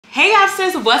Hey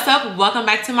Gobsters, what's up? Welcome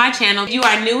back to my channel. If you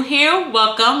are new here,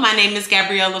 welcome. My name is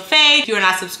Gabrielle LaFaye. If you are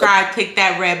not subscribed, click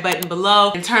that red button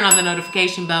below and turn on the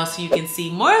notification bell so you can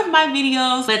see more of my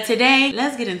videos. But today,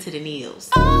 let's get into the nails.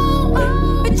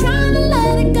 Been trying to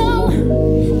let it go,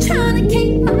 trying to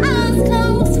keep my eyes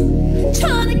closed,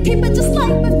 trying to keep it just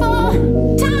like before,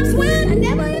 times when I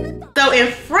never even thought. So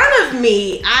in front of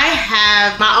me, I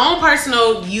have my own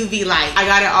personal UV light. I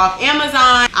got it off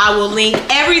Amazon. I will link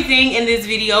everything in this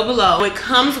video below. It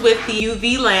comes with the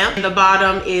UV lamp. The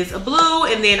bottom is a blue,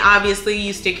 and then obviously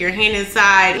you stick your hand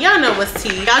inside. Y'all know what's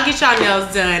tea. Y'all get y'all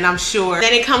nails done, I'm sure.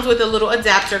 Then it comes with a little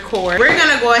adapter cord. We're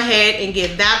gonna go ahead and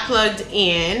get that plugged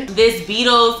in. This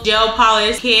Beetles gel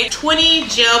polish kit, 20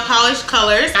 gel polish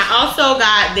colors. I also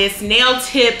got this nail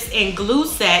tips and glue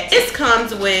set. This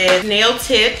comes with nail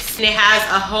tips, and it has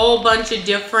a whole bunch of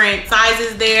different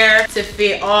sizes there to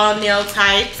fit all nail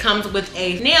types. Comes with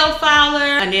a nail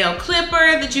filer, a nail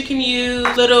clipper that you can use,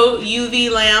 little UV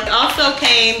lamp. It also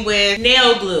came with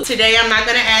nail glue. Today I'm not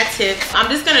gonna add tips. I'm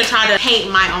just gonna try to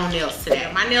paint my own nails today.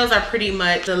 My nails are pretty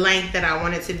much the length that I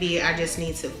want it to be. I just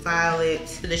need to file it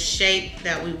to the shape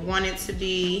that we want it to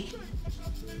be.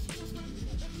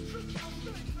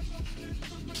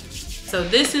 So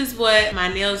this is what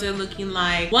my nails are looking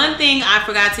like. One thing I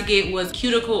forgot to get was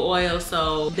cuticle oil,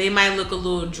 so they might look a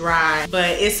little dry, but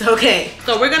it's okay.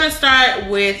 So we're gonna start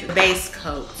with base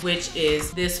coat, which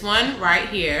is this one right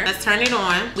here. Let's turn it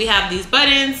on. We have these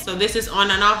buttons. So this is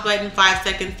on and off button, 5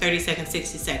 seconds, 30 seconds,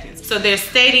 60 seconds. So they're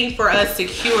stating for us to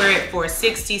cure it for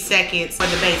 60 seconds for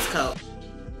the base coat.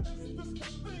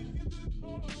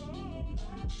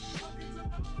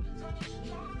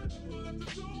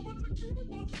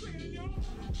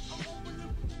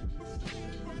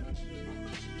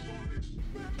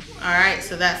 All right,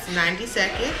 so that's 90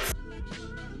 seconds.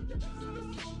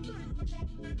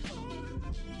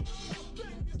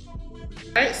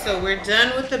 All right, so we're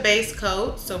done with the base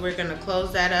coat. So we're gonna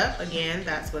close that up. Again,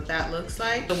 that's what that looks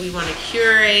like. So we wanna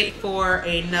curate for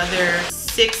another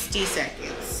 60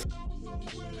 seconds.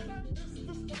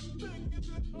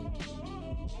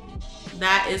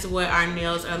 That is what our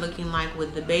nails are looking like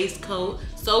with the base coat.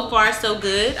 So far, so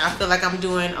good. I feel like I'm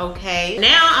doing okay.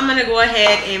 Now I'm gonna go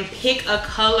ahead and pick a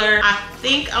color. I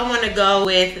think I wanna go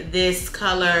with this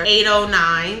color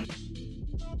 809.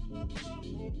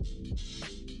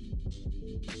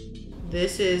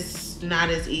 This is not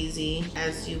as easy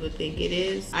as you would think it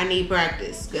is. I need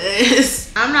practice,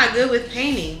 because I'm not good with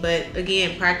painting, but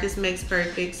again, practice makes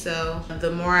perfect. So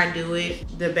the more I do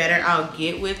it, the better I'll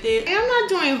get with it. And I'm not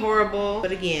doing horrible,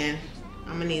 but again,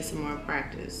 I'm gonna need some more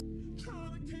practice.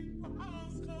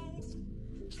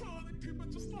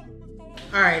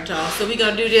 All right, y'all, so we're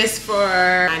gonna do this for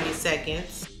 90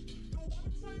 seconds.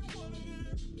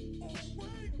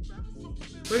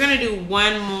 We're gonna do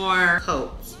one more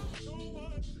coat.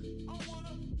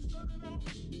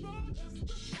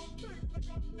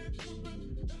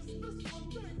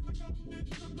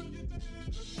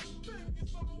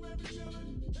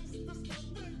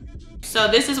 So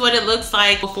this is what it looks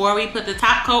like before we put the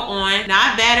top coat on.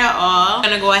 Not bad at all. I'm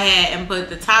gonna go ahead and put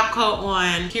the top coat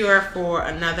on, cure for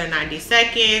another 90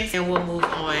 seconds, and we'll move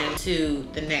on to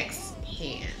the next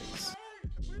hands.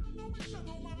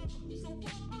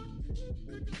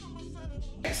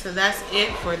 So that's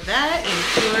it for that,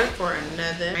 and cure for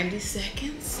another 90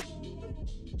 seconds.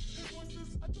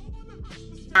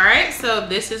 All right, so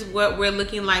this is what we're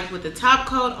looking like with the top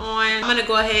coat on. I'm gonna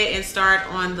go ahead and start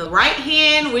on the right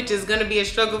hand, which is gonna be a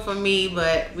struggle for me,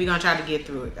 but we're gonna try to get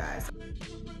through it, guys.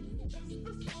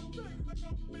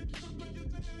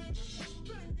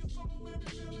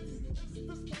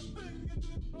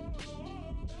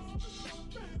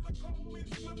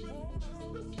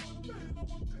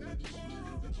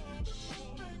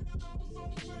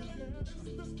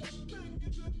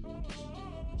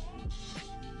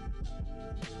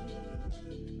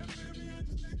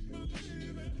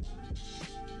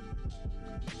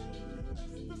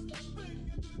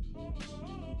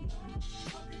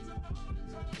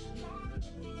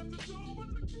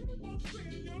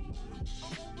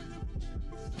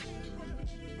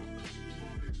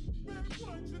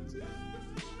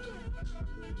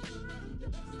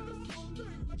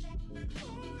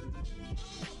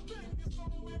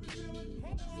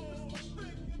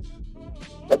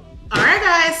 All right,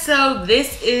 right guys, so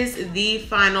this is the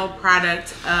final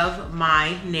product of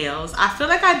my nails. I feel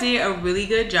like I did a really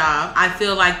good job. I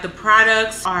feel like the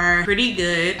products are pretty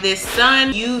good. This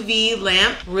Sun UV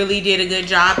lamp really did a good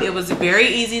job. It was very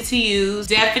easy to use,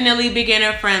 definitely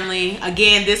beginner friendly.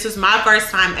 Again, this was my first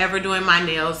time ever doing my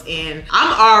nails and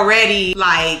I'm already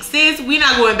like, sis, we're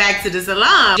not going back to the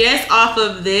salon. Just off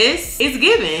of this, it's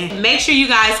given. Make sure you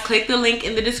guys click the link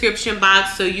in the description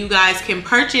box so you guys can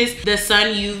purchase the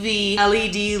Sun UV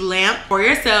LED lamp for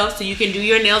yourself so you can do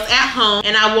your nails at home.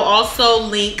 And I will also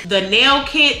link the nail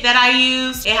kit that I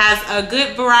use. It has a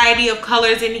good variety of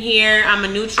colors in here. I'm a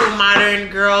neutral modern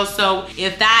girl, so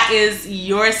if that is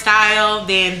your style,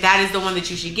 then that is the one that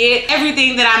you should get.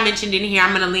 Everything that I mentioned in here,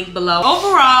 I'm gonna link below.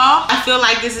 Overall, I feel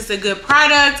like this is a good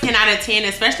product, 10 out of 10,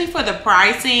 especially for the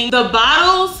pricing. The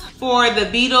bottles for the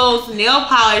Beetles nail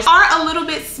polish are a little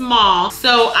bit small,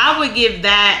 so I would give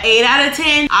that 8 out of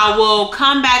 10. I will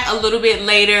come back a little bit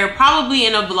later, probably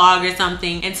in a vlog or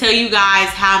something, and tell you guys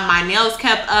how my nails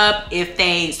kept up, if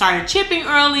they started chipping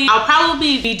early. I'll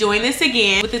probably be doing this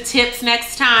again with the tips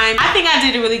next time. I think I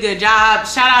did a really good job.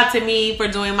 Shout out to me for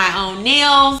doing my own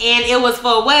nails, and it was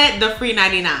for what? The free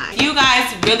 99. If you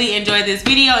guys really enjoyed this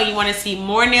video and you want to see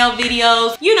more nail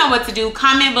videos, you know what to do.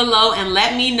 Comment below and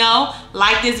let me know.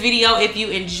 Like this video if you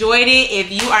enjoyed it.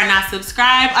 If you are not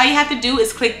subscribed, all you have to do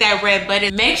is click that red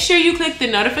button. Make sure you click the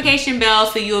notification bell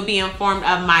so you'll be informed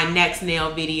of my next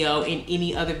nail video and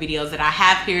any other videos that I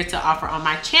have here to offer on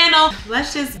my channel.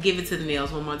 Let's just give it to the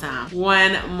nails one more time.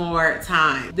 One more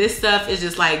time. This stuff is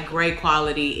just like great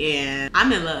quality and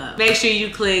I'm in love. Make sure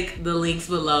you click the links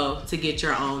below to get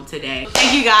your own today.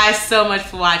 Thank you guys so much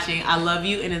for watching. I love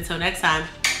you, and until next time,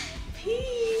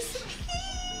 peace.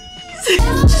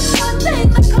 One day